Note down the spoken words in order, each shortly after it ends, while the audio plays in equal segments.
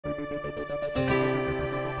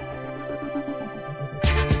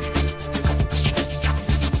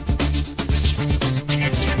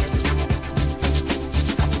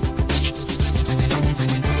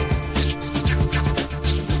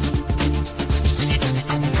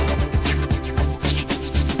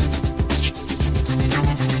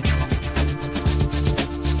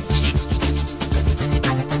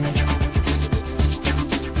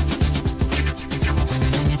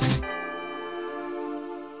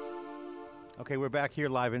Okay, we're back here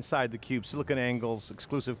live inside theCUBE, SiliconANGLE's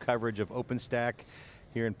exclusive coverage of OpenStack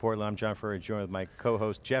here in Portland. I'm John Furrier, joined with my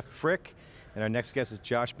co-host Jeff Frick, and our next guest is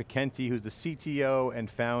Josh McKenty, who's the CTO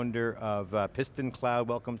and founder of Piston Cloud.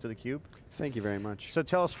 Welcome to theCUBE. Thank you very much. So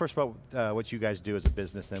tell us first about what you guys do as a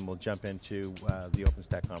business, then we'll jump into the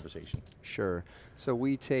OpenStack conversation. Sure. So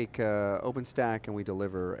we take OpenStack and we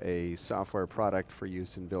deliver a software product for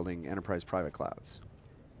use in building enterprise private clouds.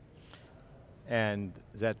 And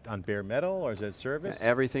is that on bare metal or is that service?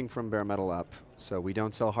 Everything from bare metal up. So we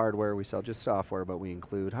don't sell hardware, we sell just software, but we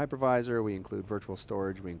include hypervisor, we include virtual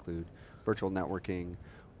storage, we include virtual networking,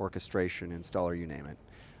 orchestration, installer, you name it.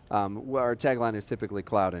 Our tagline is typically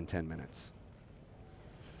cloud in 10 minutes.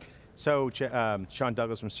 So Sean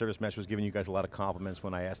Douglas from Service Mesh was giving you guys a lot of compliments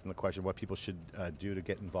when I asked him the question what people should do to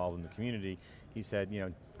get involved in the community. He said,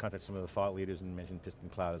 contact some of the thought leaders and mentioned Piston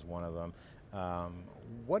Cloud as one of them.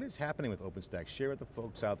 What is happening with OpenStack? Share with the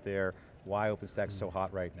folks out there why OpenStack's so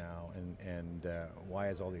hot right now and why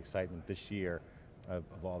is all the excitement this year of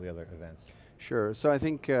all the other events? Sure, so I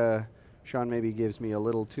think Sean maybe gives me a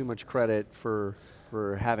little too much credit for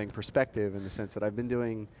having perspective in the sense that I've been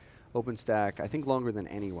doing OpenStack, I think longer than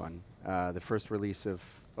anyone. The first release of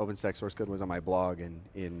OpenStack source code was on my blog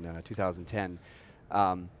in 2010.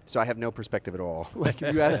 So I have no perspective at all. Like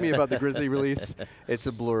if you ask me about the Grizzly release, it's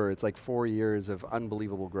a blur. It's like 4 years of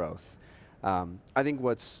unbelievable growth. I think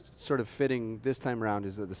what's sort of fitting this time around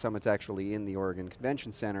is that the summit's actually in the Oregon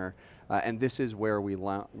Convention Center, and this is where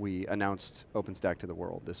we announced OpenStack to the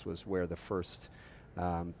world. This was where the first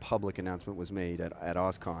public announcement was made at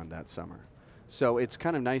OSCON that summer. So it's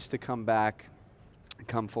kind of nice to come back,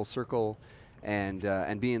 come full circle, and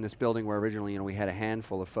be in this building where originally we had a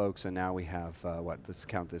handful of folks, and now we have this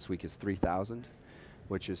count this week is 3,000,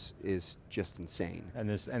 which is just insane. And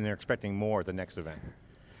they're expecting more at the next event.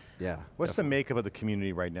 Yeah. What's the makeup of the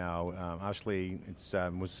community right now? Obviously,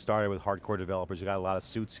 it was started with hardcore developers. You got a lot of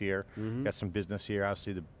suits here. Got some business here.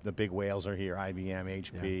 Obviously, the big whales are here. IBM,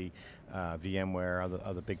 HP, VMware,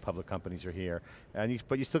 other big public companies are here.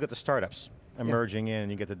 But you still get the startups emerging in,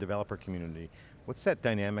 and you get the developer community. What's that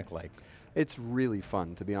dynamic like? It's really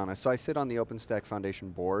fun, to be honest. So I sit on the OpenStack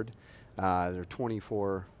Foundation board. There are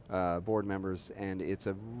 24 board members, and it's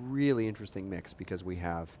a really interesting mix because we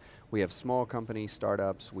have small company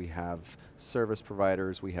startups, we have service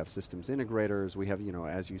providers, we have systems integrators, we have,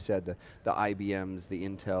 as you said, the IBMs, the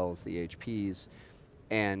Intels, the HPs,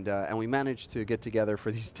 and we managed to get together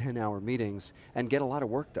for these 10-hour meetings and get a lot of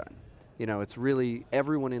work done. It's really,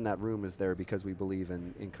 everyone in that room is there because we believe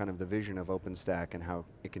in kind of the vision of OpenStack and how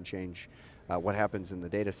it can change what happens in the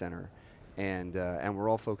data center, and we're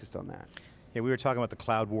all focused on that. Yeah, we were talking about the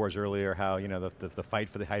cloud wars earlier, how the fight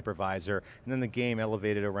for the hypervisor, and then the game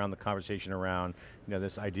elevated around the conversation around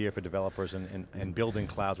this idea for developers and building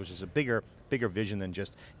clouds, which is a bigger vision than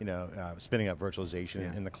just spinning up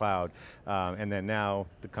virtualization in the cloud. And then now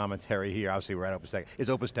the commentary here, obviously we're at OpenStack, is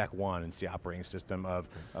OpenStack One, it's the operating system of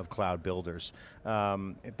cloud builders.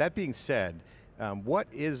 That being said, what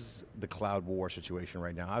is the cloud war situation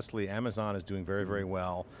right now? Obviously Amazon is doing very, very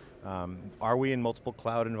well. Are we in multiple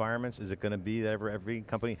cloud environments? Is it going to be that every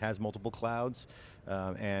company has multiple clouds?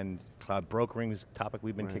 And cloud brokering is a topic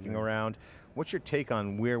we've been kicking around. What's your take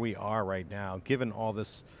on where we are right now, given all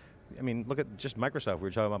this? I mean, look at just Microsoft. We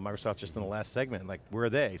were talking about Microsoft just in the last segment. Like, where are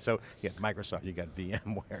they? So you got Microsoft, you got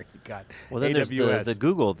VMware, you got then AWS. There's the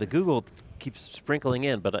Google. The Google keeps sprinkling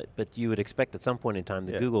in, but you would expect at some point in time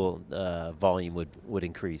the Google volume would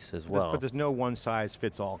increase as well. But there's no one size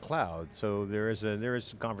fits all cloud. So there is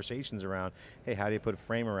some conversations around, hey, how do you put a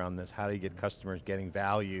frame around this? How do you get customers getting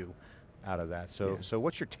value out of that? So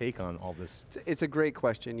what's your take on all this? It's a great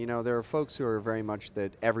question. There are folks who are very much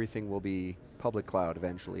that everything will be public cloud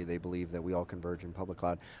eventually. They believe that we all converge in public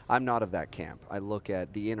cloud. I'm not of that camp. I look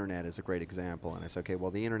at the internet as a great example, and I say, okay,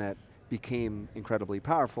 well the internet became incredibly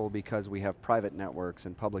powerful because we have private networks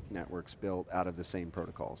and public networks built out of the same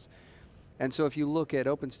protocols. And so if you look at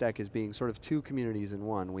OpenStack as being sort of two communities in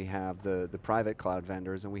one, we have the private cloud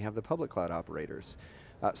vendors and we have the public cloud operators.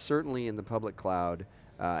 Certainly in the public cloud,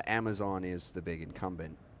 Amazon is the big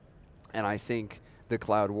incumbent. And I think the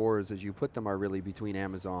cloud wars, as you put them, are really between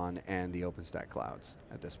Amazon and the OpenStack clouds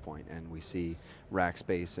at this point. And we see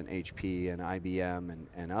Rackspace and HP and IBM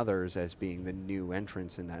and others as being the new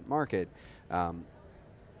entrants in that market.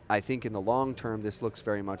 I think in the long term, this looks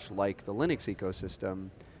very much like the Linux ecosystem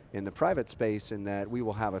in the private space, in that we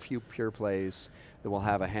will have a few pure plays, that will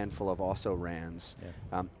have a handful of also-rans.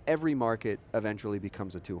 Every market eventually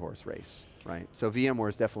becomes a two-horse race. right? So VMware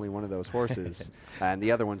is definitely one of those horses, and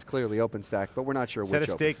the other one's clearly OpenStack, but we're not sure Set which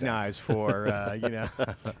of steak OpenStack. knives for, you know.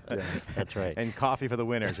 Yeah. That's right. And coffee for the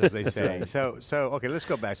winners, as they say. right. So okay, let's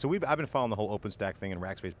go back. So I've been following the whole OpenStack thing in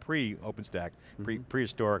Rackspace, pre-OpenStack,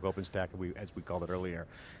 prehistoric OpenStack, as we called it earlier.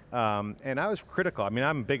 And I was critical. I mean,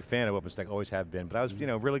 I'm a big fan of OpenStack, always have been, but I was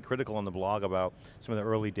really critical on the blog about some of the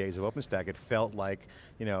early days of OpenStack. It felt like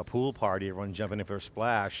a pool party, everyone jumping in for a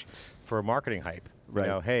splash for marketing hype.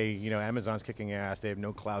 Right. Hey, Amazon's kicking ass, they have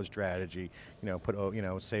no cloud strategy, say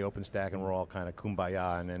OpenStack and we're all kind of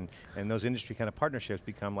kumbaya, and those industry kind of partnerships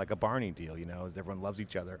become like a Barney deal, everyone loves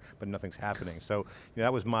each other, but nothing's happening. So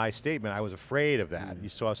that was my statement. I was afraid of that. You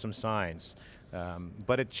saw some signs.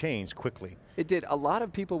 But it changed quickly. It did. A lot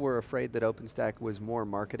of people were afraid that OpenStack was more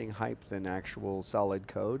marketing hype than actual solid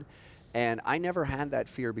code. And I never had that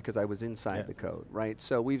fear because I was inside the code, right?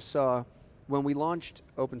 So we saw, when we launched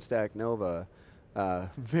OpenStack Nova,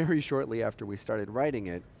 very shortly after we started writing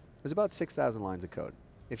it, it was about 6,000 lines of code.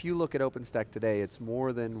 If you look at OpenStack today, it's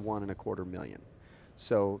more than 1.25 million.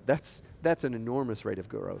 So that's an enormous rate of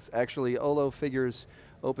growth. Actually, Olo figures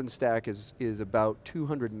OpenStack is about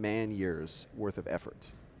 200 man-years worth of effort.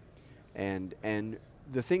 And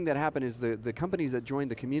the thing that happened is the companies that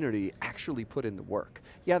joined the community actually put in the work.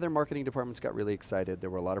 Yeah, their marketing departments got really excited. There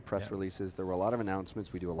were a lot of press releases. There were a lot of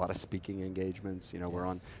announcements. We do a lot of speaking engagements. We're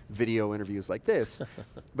on video interviews like this.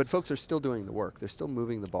 But folks are still doing the work. They're still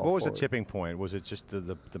moving the ball forward. What was the tipping point? Was it just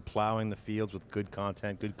the plowing the fields with good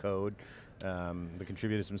content, good code, the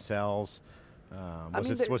contributors themselves?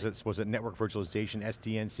 Was it network virtualization?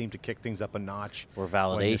 SDN seemed to kick things up a notch. Or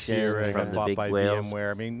validation from the big whales.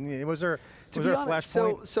 VMware. I mean, was there a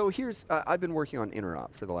flashpoint? So here's, I've been working on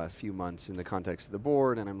interop for the last few months in the context of the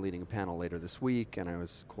board, and I'm leading a panel later this week, and I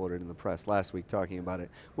was quoted in the press last week talking about it.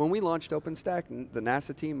 When we launched OpenStack, the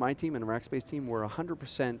NASA team, my team, and the Rackspace team were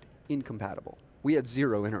 100% incompatible. We had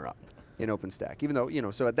 0 interop in OpenStack, even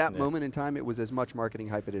though, so at that moment in time, it was as much marketing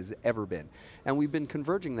hype as it has ever been. And we've been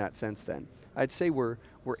converging that since then. I'd say we're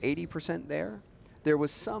 80% there. There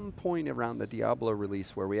was some point around the Diablo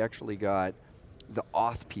release where we actually got the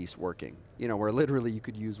auth piece working, where literally you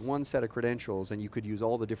could use one set of credentials and you could use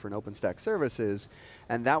all the different OpenStack services,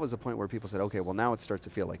 and that was the point where people said, okay, well now it starts to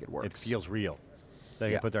feel like it works. It feels real.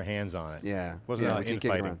 They can put their hands on it. Yeah. Wasn't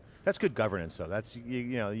infighting. That's good governance, though. That's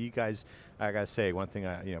you guys. I gotta say, one thing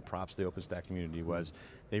props to the OpenStack community was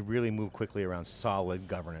they really moved quickly around solid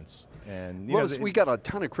governance. And we got a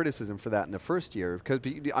ton of criticism for that in the first year because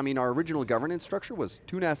our original governance structure was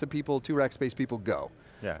 2 NASA people, 2 Rackspace people, go.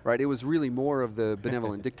 Yeah. Right. It was really more of the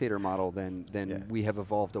benevolent dictator model than we have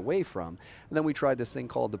evolved away from. And then we tried this thing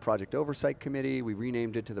called the Project Oversight Committee. We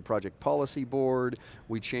renamed it to the Project Policy Board.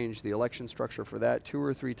 We changed the election structure for that 2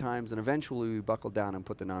 or 3 times, and eventually we buckled down and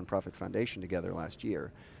put the nonprofit foundation together last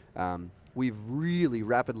year. We've really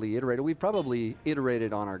rapidly iterated. We've probably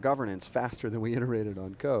iterated on our governance faster than we iterated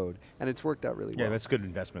on code, and it's worked out really well. Yeah, that's good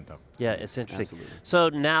investment, though. Yeah, it's interesting. Absolutely. So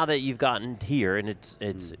now that you've gotten here, and it's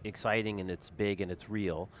exciting, and it's big, and it's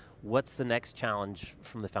real, what's the next challenge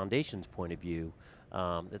from the foundation's point of view?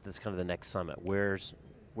 That's kind of the next summit. Where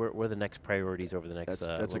are the next priorities over the next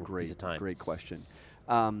that's a piece of time? great question.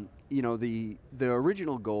 The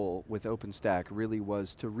original goal with OpenStack really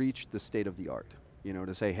was to reach the state of the art.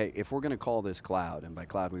 To say, hey, if we're going to call this cloud, and by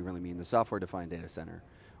cloud we really mean the software-defined data center,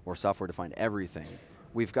 or software-defined everything,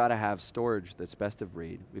 we've got to have storage that's best of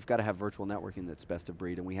breed, we've got to have virtual networking that's best of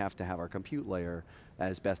breed, and we have to have our compute layer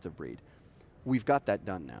as best of breed. We've got that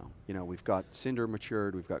done now. We've got Cinder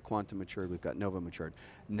matured, we've got Quantum matured, we've got Nova matured.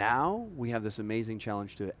 Now we have this amazing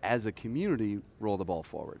challenge to, as a community, roll the ball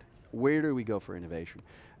forward. Where do we go for innovation?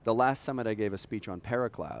 The last summit I gave a speech on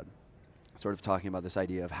Paracloud, sort of talking about this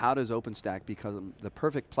idea of how does OpenStack become the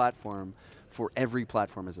perfect platform for every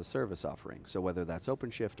platform as a service offering. So whether that's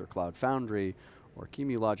OpenShift or Cloud Foundry or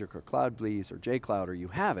QEMU or CloudBleeze or JCloud or you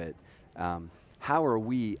have it, how are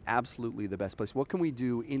we absolutely the best place? What can we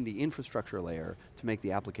do in the infrastructure layer to make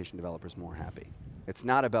the application developers more happy? It's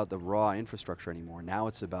not about the raw infrastructure anymore. Now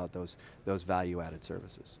it's about those value-added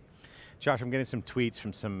services. Josh, I'm getting some tweets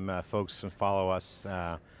from some folks who follow us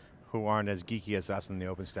who aren't as geeky as us in the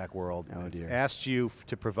OpenStack world. Oh dear. Asked you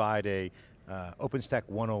to provide a OpenStack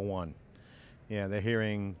 101. They're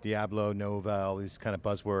hearing Diablo, Nova, all these kind of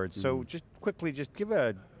buzzwords. So just quickly, just give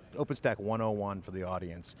a OpenStack 101 for the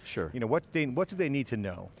audience. Sure. What do they need to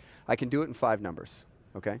know? I can do it in 5 numbers,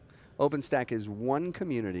 okay? OpenStack is one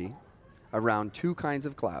community around 2 kinds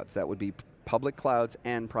of clouds. That would be public clouds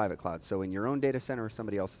and private clouds. So in your own data center or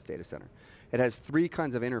somebody else's data center. It has 3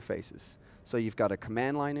 kinds of interfaces. So you've got a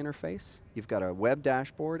command line interface, you've got a web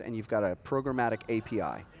dashboard, and you've got a programmatic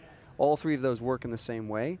API. All three of those work in the same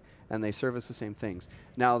way, and they service the same things.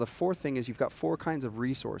 Now, the fourth thing is you've got 4 kinds of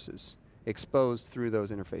resources exposed through those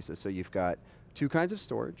interfaces. So you've got 2 kinds of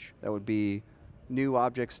storage. That would be new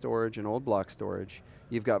object storage and old block storage.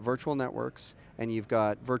 You've got virtual networks, and you've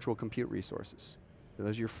got virtual compute resources. So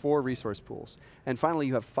those are your 4 resource pools. And finally,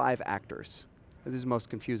 you have 5 actors. This is the most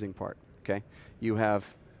confusing part, okay? You have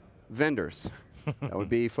vendors. That would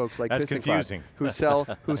be folks like That's Piston Cloud, confusing.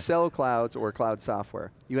 who sell clouds or cloud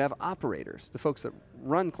software. You have operators, the folks that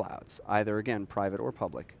run clouds, either, again, private or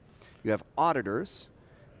public. You have auditors.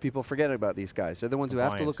 People forget about these guys. They're the ones who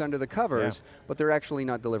have to look under the covers, but they're actually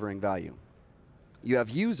not delivering value. You have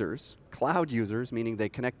users, cloud users, meaning they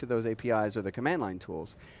connect to those APIs or the command line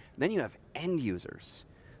tools. And then you have end users.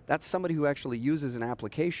 That's somebody who actually uses an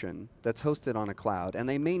application that's hosted on a cloud, and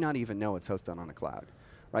they may not even know it's hosted on a cloud.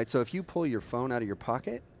 Right? So if you pull your phone out of your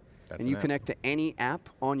pocket and you connect to any app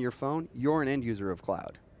on your phone, you're an end user of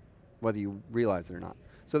cloud, whether you realize it or not.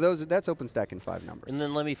 So that's OpenStack in 5 numbers. And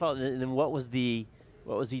then let me follow. And then what was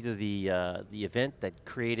either the event that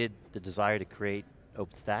created the desire to create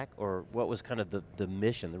OpenStack, or what was kind of the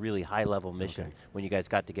mission, the really high level mission when you guys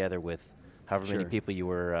got together with however many people you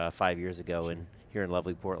were 5 years ago here in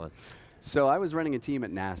lovely Portland? So I was running a team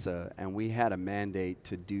at NASA, and we had a mandate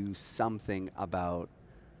to do something about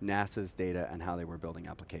NASA's data and how they were building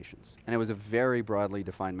applications. And it was a very broadly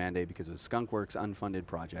defined mandate because it was Skunkworks' unfunded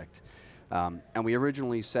project. And we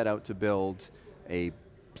originally set out to build a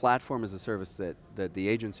platform as a service that the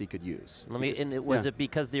agency could use. Was it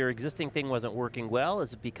because their existing thing wasn't working well?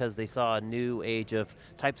 Is it because they saw a new age of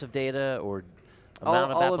types of data or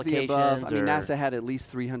amount of applications? All of the above. I mean, NASA had at least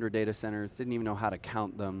 300 data centers, didn't even know how to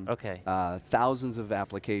count them. Okay. Thousands of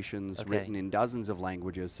applications written in dozens of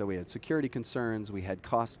languages. So we had security concerns, we had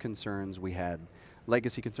cost concerns, we had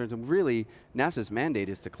legacy concerns, and really, NASA's mandate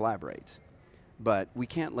is to collaborate. But we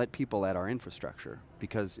can't let people at our infrastructure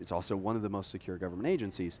because it's also one of the most secure government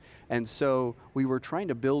agencies. And so we were trying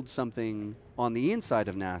to build something on the inside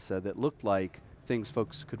of NASA that looked like things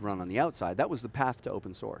folks could run on the outside. That was the path to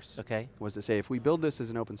open source. Okay. Was to say, if we build this as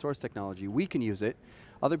an open source technology, we can use it,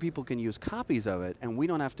 other people can use copies of it, and we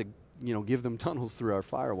don't have to give them tunnels through our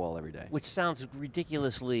firewall every day. Which sounds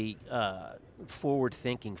ridiculously forward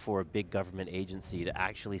thinking for a big government agency to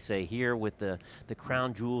actually say, here with the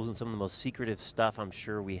crown jewels and some of the most secretive stuff I'm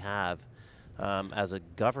sure we have, as a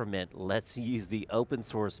government, let's use the open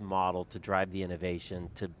source model to drive the innovation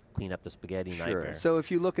to clean up the spaghetti nightmare. So if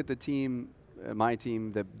you look at the team, my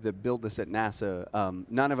team that built this at NASA,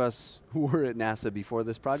 none of us were at NASA before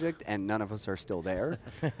this project, and none of us are still there.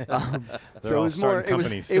 So it was more.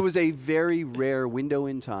 It was a very rare window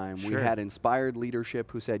in time. We had inspired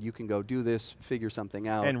leadership who said, "You can go do this, figure something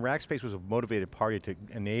out." And Rackspace was a motivated party to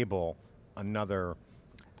enable another.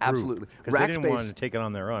 Absolutely, because they didn't want to take it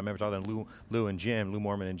on their own. I remember talking to Lou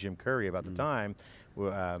Morman and Jim Curry about the time.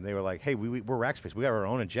 They were like, hey, we're Rackspace. We have our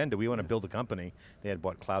own agenda. We want to build a company. They had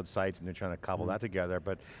bought cloud sites, and they're trying to cobble that together,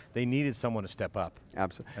 but they needed someone to step up.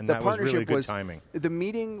 Absolutely. And that was really good timing. The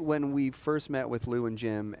meeting when we first met with Lou and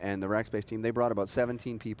Jim and the Rackspace team, they brought about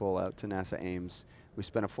 17 people out to NASA Ames. We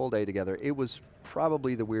spent a full day together. It was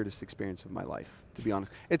probably the weirdest experience of my life, to be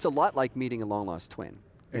honest. It's a lot like meeting a long-lost twin.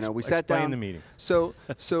 We sat down. Explain the meeting. So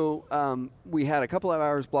we had a couple of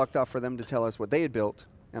hours blocked off for them to tell us what they had built,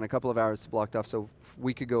 and a couple of hours blocked off so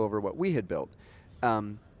we could go over what we had built.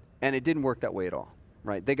 And it didn't work that way at all,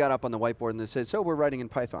 right? They got up on the whiteboard and they said, so we're writing in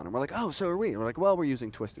Python. And we're like, oh, so are we. And we're like, well, we're using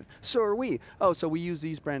Twisted. So are we. Oh, so we use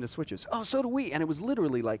these brand of switches. Oh, so do we. And it was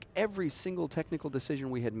literally like every single technical decision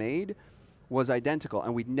we had made was identical,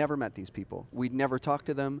 and we'd never met these people. We'd never talked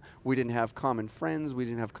to them. We didn't have common friends. We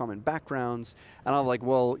didn't have common backgrounds. And I'm like,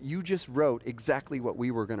 well, you just wrote exactly what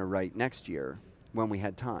we were going to write next year when we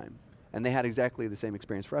had time. And they had exactly the same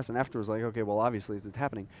experience for us. And afterwards, like, okay, well, obviously it's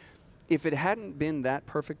happening. If it hadn't been that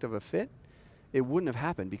perfect of a fit, it wouldn't have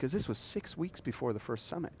happened because this was 6 weeks before the first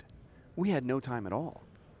summit. We had no time at all.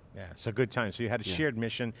 Yeah, so good time. So you had a shared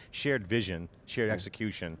mission, shared vision, shared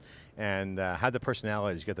execution, and had the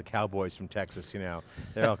personalities. You got the cowboys from Texas,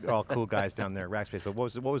 they're all cool guys down there at Rackspace. But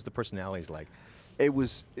what was the personalities like? It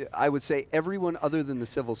was, I would say, everyone other than the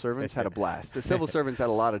civil servants had a blast. The civil servants had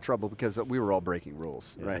a lot of trouble because we were all breaking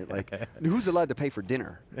rules, right? Like, who's allowed to pay for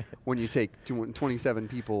dinner when you take 27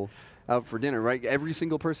 people out for dinner, right? Every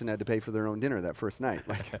single person had to pay for their own dinner that first night.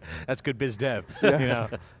 Like, that's good biz dev.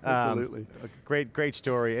 Absolutely. Great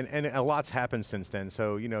story, and a lot's happened since then.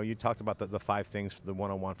 So you talked about the 5 things for the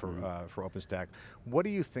one-on-one for OpenStack. What do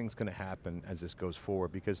you think is going to happen as this goes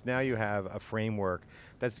forward? Because now you have a framework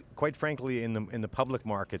that's, quite frankly, in the public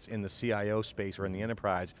markets, in the CIO space or in the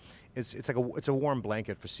enterprise, it's a warm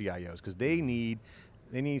blanket for CIOs because they need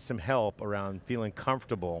they need some help around feeling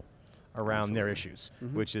comfortable around their issues,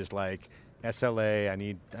 which is like SLA,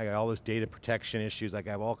 I got all this data protection issues, like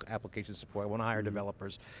I have all application support, I want to hire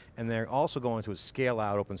developers, and they're also going to a scale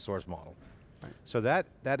out open source model. Right. So that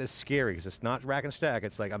is scary, because it's not rack and stack,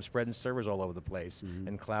 it's like I'm spreading servers all over the place,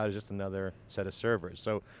 and cloud is just another set of servers.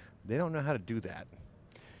 So they don't know how to do that.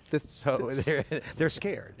 So they're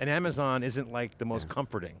scared, and Amazon isn't like the most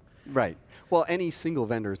comforting. Right. Well, any single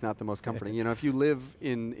vendor is not the most comforting. You know, if you live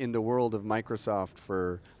in the world of Microsoft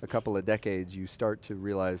for a couple of decades, you start to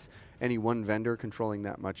realize any one vendor controlling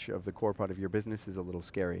that much of the core part of your business is a little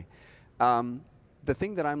scary. The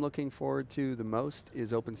thing that I'm looking forward to the most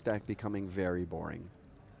is OpenStack becoming very boring,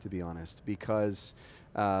 to be honest, because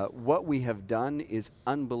what we have done is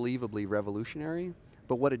unbelievably revolutionary,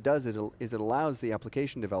 but what it does is it allows the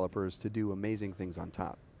application developers to do amazing things on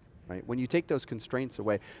top. Right? When you take those constraints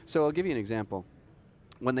away, so I'll give you an example.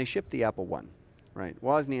 When they shipped the Apple I, right,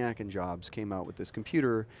 Wozniak and Jobs came out with this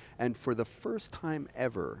computer, and for the first time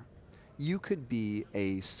ever, you could be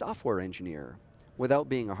a software engineer without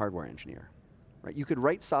being a hardware engineer. Right? You could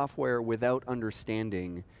write software without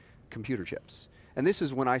understanding computer chips. And this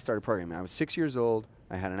is when I started programming. I was 6 years old,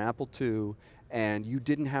 I had an Apple II, and you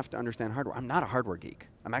didn't have to understand hardware. I'm not a hardware geek.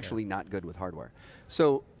 I'm actually not good with hardware.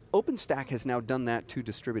 So OpenStack has now done that to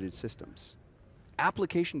distributed systems.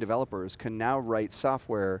 Application developers can now write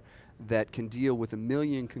software that can deal with 1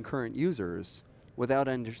 million concurrent users without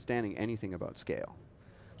understanding anything about scale.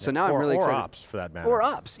 So now I'm really excited. Or ops, for that matter. Or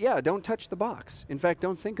ops, yeah, don't touch the box. In fact,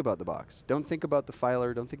 don't think about the box. Don't think about the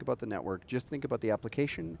filer, don't think about the network, just think about the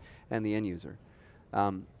application and the end user.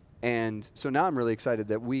 And so now I'm really excited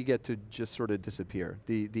that we get to just sort of disappear.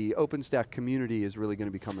 The OpenStack community is really going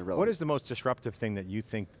to become irrelevant. What is the most disruptive thing that you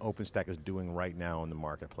think OpenStack is doing right now in the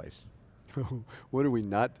marketplace? What are we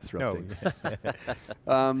not disrupting?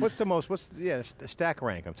 No. What's the stack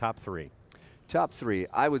rank of top 3? Top 3,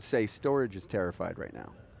 I would say storage is terrified right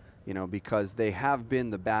now. You know, because they have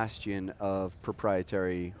been the bastion of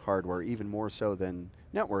proprietary hardware, even more so than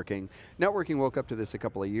networking. Networking woke up to this a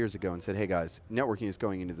couple of years ago and said, hey guys, networking is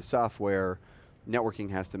going into the software.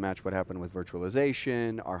 Networking has to match what happened with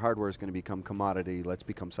virtualization. Our hardware is going to become commodity. Let's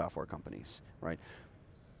become software companies, right?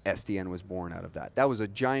 SDN was born out of that. That was a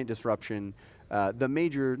giant disruption. The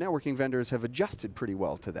major networking vendors have adjusted pretty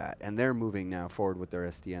well to that, and they're moving now forward with their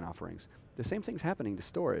SDN offerings. The same thing's happening to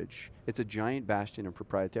storage. It's a giant bastion of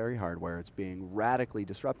proprietary hardware. It's being radically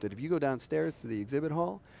disrupted. If you go downstairs to the exhibit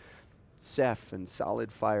hall, Ceph and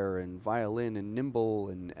SolidFire and Violin and Nimble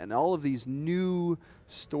and all of these new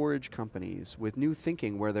storage companies with new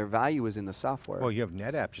thinking where their value is in the software. Well, you have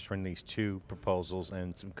NetApp just released 2 proposals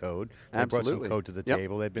and some code. Absolutely. They brought some code to the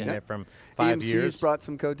table. They've been there from 5 years. EMC's brought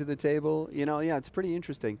some code to the table. You know, yeah, it's pretty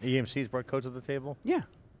interesting. EMC's brought code to the table? Yeah.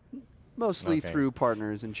 Mostly through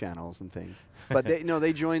partners and channels and things. But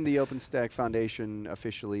they joined the OpenStack Foundation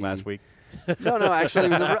officially. Last week? No, actually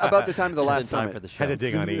it was about the time of the last summit. For the show. Had to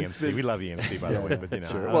dig on EMC. We love EMC, by the way, but you know.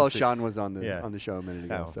 Sure. Well, Sean was on the show a minute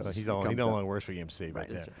ago. So he no longer works for EMC,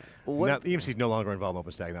 but yeah. Well, EMC's no longer involved in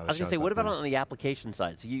OpenStack now. I was going to say, what about on the application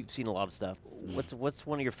side? So you've seen a lot of stuff. What's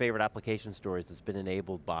one of your favorite application stories that's been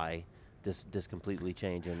enabled by this completely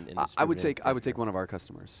change in I would take one of our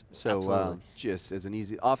customers. So just as an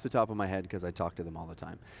easy, off the top of my head, because I talk to them all the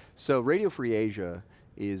time. So Radio Free Asia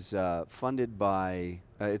is funded by,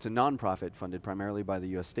 it's a nonprofit funded primarily by the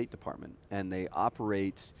US State Department, and they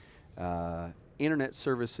operate internet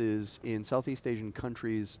services in Southeast Asian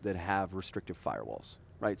countries that have restrictive firewalls,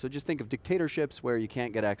 right? So just think of dictatorships where you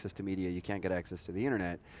can't get access to media, you can't get access to the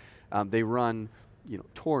internet. They run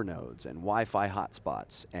Tor nodes and Wi-Fi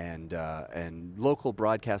hotspots and local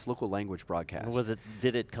broadcast, local language broadcasts.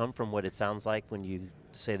 Did it come from what it sounds like when you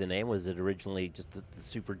say the name? Was it originally just the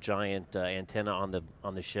super giant antenna on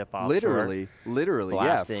the ship offshore? Literally,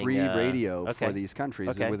 yeah, free radio for these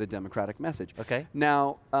countries with a democratic message. Okay.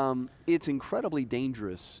 Now, it's incredibly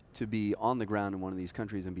dangerous to be on the ground in one of these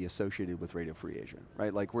countries and be associated with Radio Free Asia,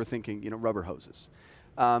 right? Like we're thinking, rubber hoses.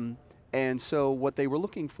 And so what they were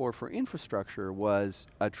looking for infrastructure was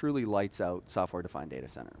a truly lights-out software-defined data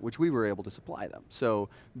center, which we were able to supply them. So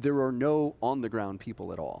there are no on-the-ground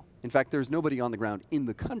people at all. In fact, there's nobody on the ground in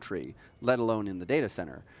the country, let alone in the data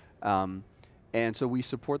center. And so we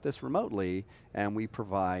support this remotely, and we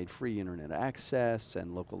provide free internet access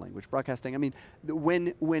and local language broadcasting. I mean,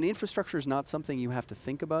 when infrastructure is not something you have to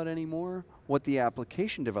think about anymore, what the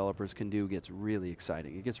application developers can do gets really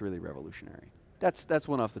exciting. It gets really revolutionary. That's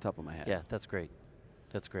one off the top of my head. Yeah, that's great.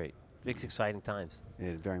 That's great. It's exciting times.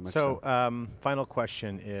 It very much so. So, final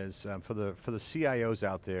question is for the CIOs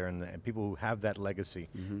out there and people who have that legacy,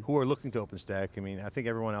 who are looking to OpenStack. I mean, I think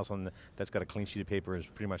everyone else that's got a clean sheet of paper is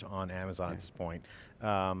pretty much on Amazon at this point,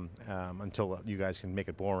 until you guys can make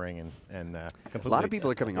it boring and completely. A lot of people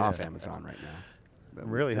are coming off Amazon right now.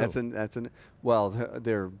 Really? Well,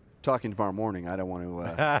 they're talking tomorrow morning. I don't want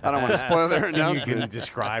to. I don't want to spoil their announcement. Can you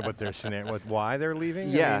describe what their why they're leaving?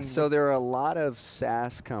 Yeah. I mean, so there are a lot of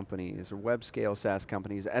SaaS companies or web scale SaaS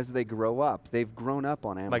companies. As they grow up, they've grown up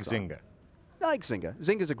on Amazon. like Zynga. Like Zynga.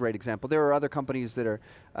 Zynga's a great example. There are other companies that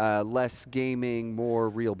are less gaming, more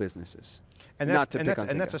real businesses. And that's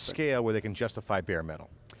a scale where they can justify bare metal,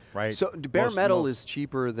 right? So bare metal is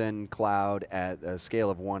cheaper than cloud at a scale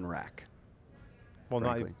of 1 rack. Well,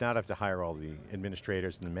 not have to hire all the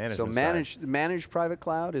administrators and the management. So manage private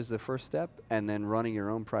cloud is the first step, and then running your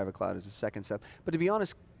own private cloud is the second step. But to be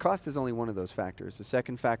honest, cost is only one of those factors. The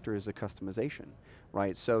second factor is the customization,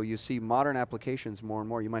 right? So you see modern applications more and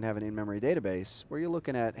more. You might have an in-memory database where you're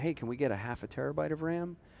looking at, hey, can we get a ½ terabyte of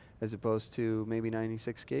RAM? As opposed to maybe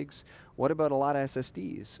 96 gigs? What about a lot of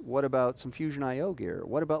SSDs? What about some Fusion IO gear?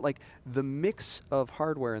 What about like the mix of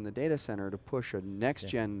hardware in the data center to push a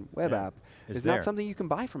next-gen web app is not something you can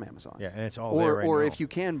buy from Amazon. Yeah, and it's all there right now. Or if you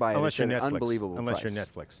can buy it, it's an Netflix, unbelievable unless price. you're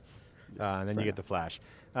Netflix. And then you get the Flash.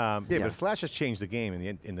 But Flash has changed the game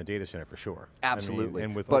in the data center for sure. Absolutely. I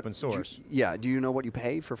mean, and with open source. Do you know what you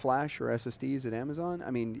pay for Flash or SSDs at Amazon?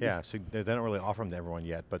 I mean, yeah, so they don't really offer them to everyone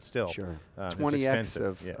yet, but still. Sure. 20x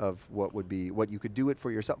of what you could do it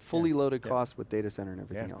for yourself, fully loaded cost with data center and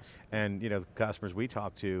everything else. And the customers we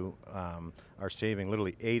talk to are saving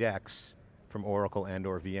literally 8x from Oracle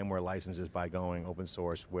and/or VMware licenses by going open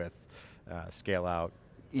source with scale out.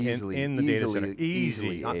 Easily, in the data center.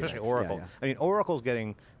 Easily, especially 8x. Oracle. I mean, Oracle's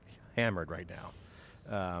getting hammered right now.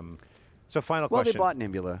 So final question. Well, they bought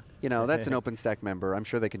Nebula. You know, that's an OpenStack member. I'm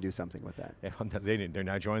sure they can do something with that. Yeah, they're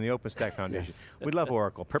now joining the OpenStack Foundation. We love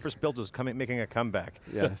Oracle. Purpose-built is making a comeback.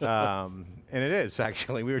 Yes. And it is,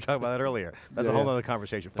 actually. We were talking about that earlier. That's a whole other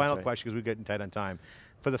conversation. Final question, because we're getting tight on time.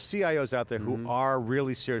 For the CIOs out there who are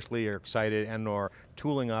really seriously or excited and or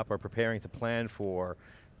tooling up or preparing to plan for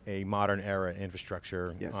a modern era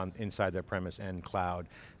infrastructure inside their premise and cloud,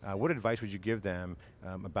 what advice would you give them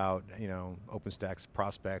about OpenStack's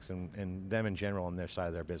prospects and them in general on their side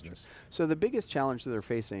of their business? So the biggest challenge that they're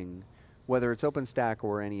facing, whether it's OpenStack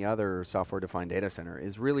or any other software-defined data center,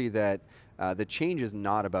 is really that the change is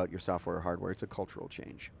not about your software or hardware, it's a cultural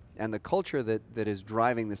change. And the culture that is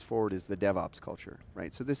driving this forward is the DevOps culture,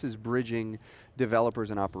 right? So this is bridging developers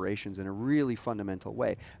and operations in a really fundamental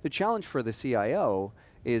way. The challenge for the CIO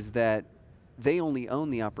is that they only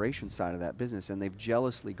own the operations side of that business and they've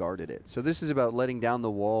jealously guarded it. So this is about letting down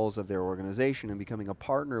the walls of their organization and becoming a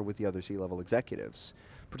partner with the other C-level executives,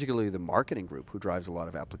 particularly the marketing group who drives a lot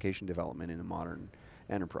of application development in a modern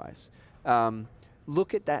enterprise.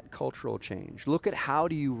 Look at that cultural change. Look at how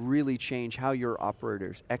do you really change how your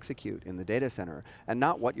operators execute in the data center and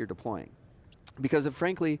not what you're deploying. Because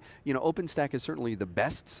frankly, OpenStack is certainly the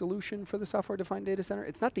best solution for the software-defined data center.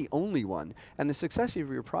 It's not the only one. And the success of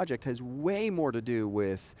your project has way more to do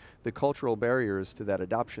with the cultural barriers to that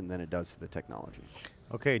adoption than it does to the technology.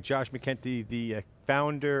 Okay, Josh McKenty, the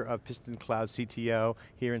founder of Piston Cloud, CTO,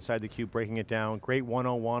 here inside theCUBE, breaking it down. Great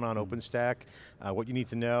 101 on OpenStack, what you need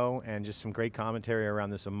to know, and just some great commentary around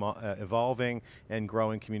this evolving and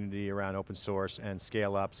growing community around open source and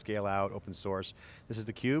scale up, scale out, open source. This is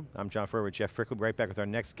theCUBE. I'm John Furrier with Jeff Frick. We'll be right back with our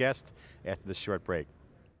next guest after this short break.